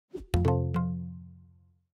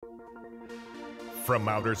From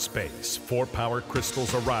outer space, 4 power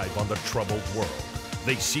crystals arrive on the troubled world.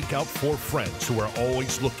 They seek out 4 friends who are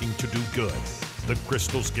always looking to do good. The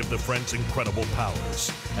crystals give the friends incredible powers,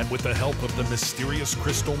 and with the help of the mysterious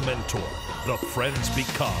crystal mentor, the friends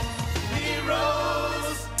become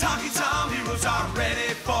heroes. Talking Tom heroes are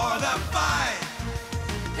ready for the fight.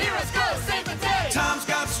 Heroes go save the day. Tom's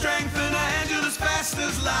got strength and a handle as fast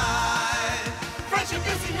as light. Friendship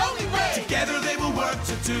is the only way. Together they will work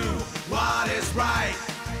to do what is right.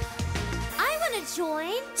 I want to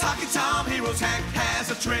join. Talking Tom heroes, Hank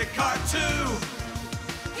has a trick or two.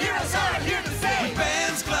 Heroes are here to save. With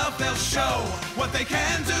Ben's glove they'll show what they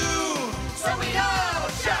can do. So we all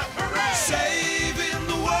shout hooray! Saving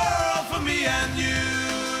the world for me and you.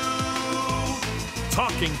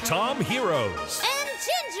 Talking Tom Heroes. And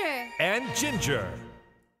Ginger. And Ginger.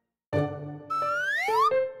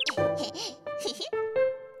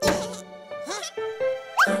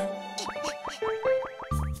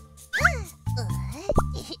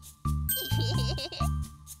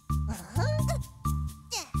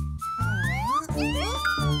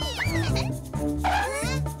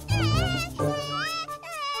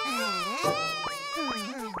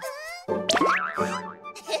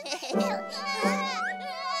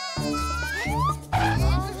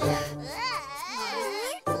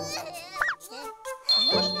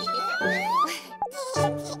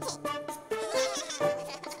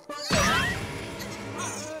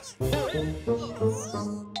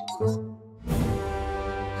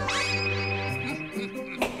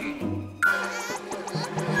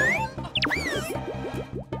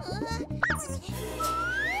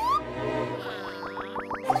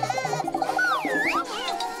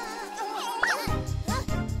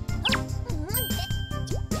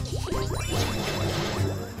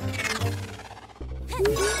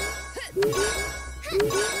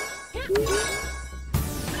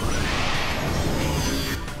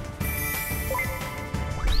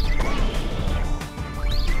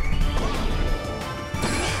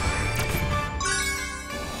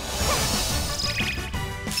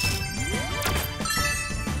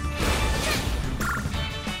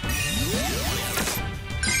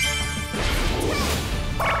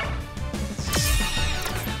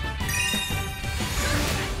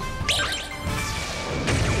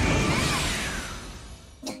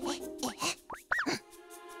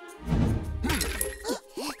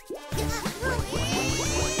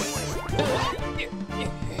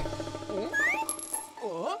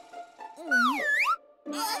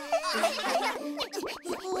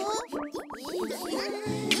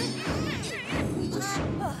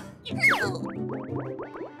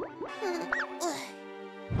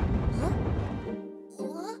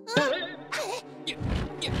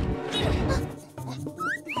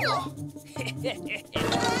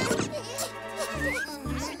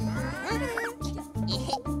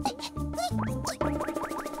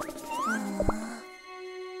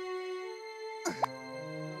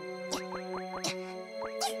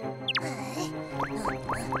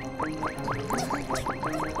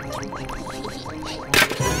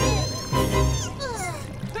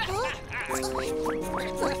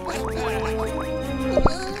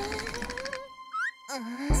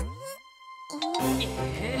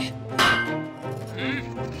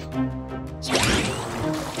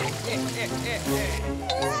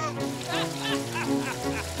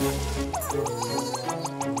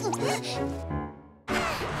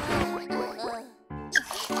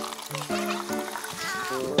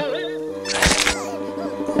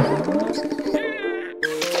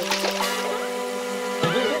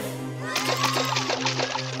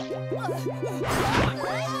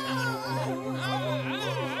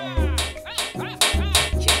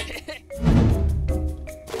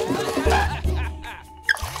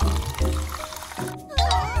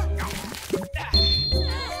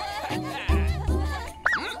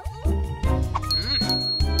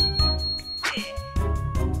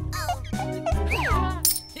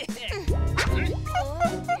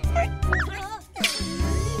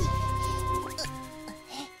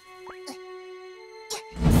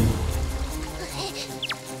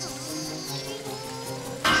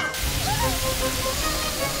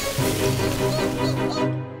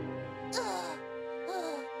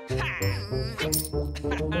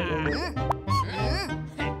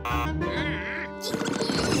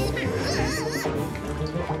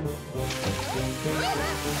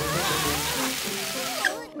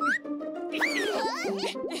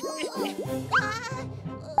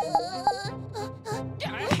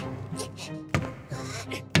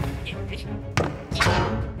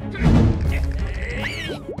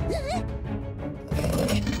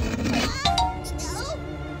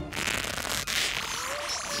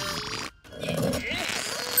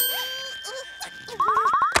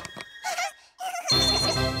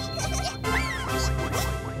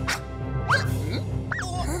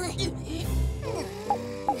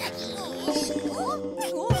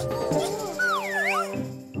 Oh.